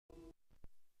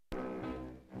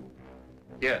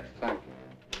Yes, thank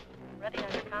you. Ready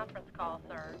on your conference call,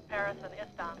 sir. Paris and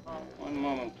Istanbul. One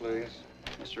moment, please.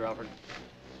 Mr. Alfred.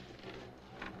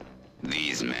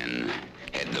 These men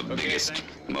had the biggest,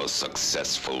 most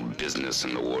successful business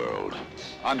in the world.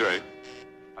 Andre,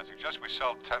 I suggest we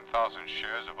sell 10,000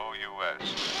 shares of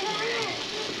OUS.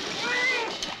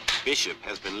 Bishop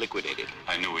has been liquidated.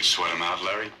 I knew we'd sweat him out,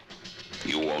 Larry.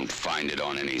 You won't find it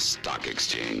on any stock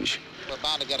exchange. We're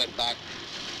bound to get it back.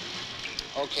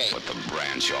 Okay. But the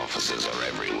branch offices are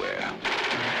everywhere.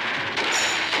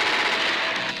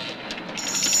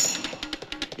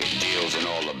 It deals in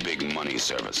all the big money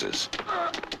services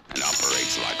and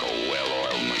operates like a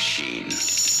well-oiled machine.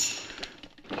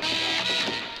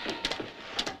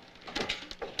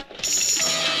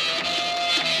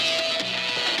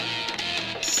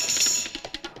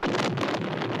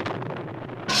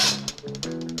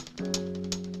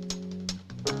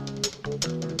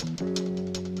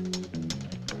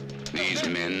 These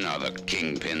men are the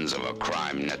kingpins of a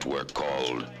crime network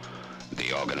called the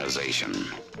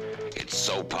Organización. It's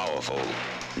so powerful,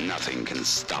 nothing can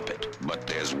stop it. But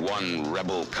there's one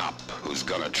rebel cop who's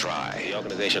gonna try. The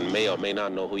organization may or may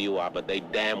not know who you are, but they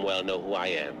damn well know who I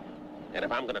am. And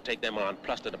if I'm gonna take them on,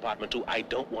 plus the Department too, I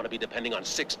don't want to be depending on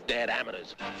 6 dead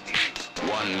amateurs.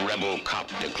 One rebel cop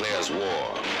declares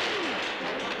war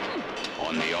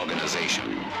on the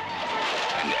Organización.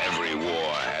 And every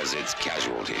war has its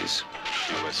casualties.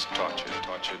 He was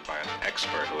tortured by an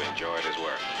expert who enjoyed his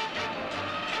work.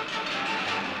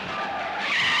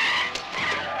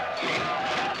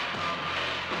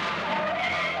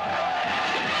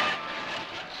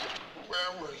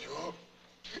 Where were you?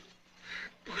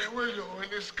 Where were you when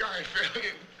this guy fell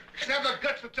in? You have the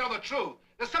guts to tell the truth.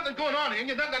 There's something going on here and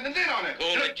you're not letting in on it.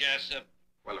 Hold it, Jessup.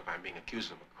 Well, if I'm being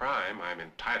accused of a crime, I'm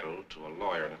entitled to a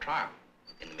lawyer in a trial.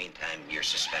 In the meantime, you're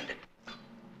suspended.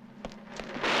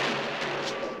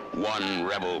 One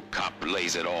rebel cop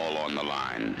lays it all on the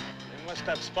line. You must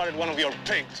have spotted one of your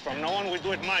pigs. From now on, we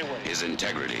do it my way. His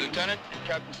integrity. Lieutenant,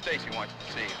 Captain Stacy wants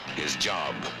to see you. His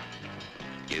job.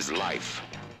 His life.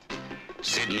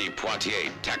 Sidney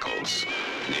Poitier tackles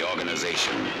the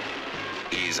Organización.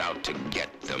 He's out to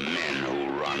get the men who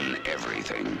run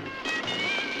everything.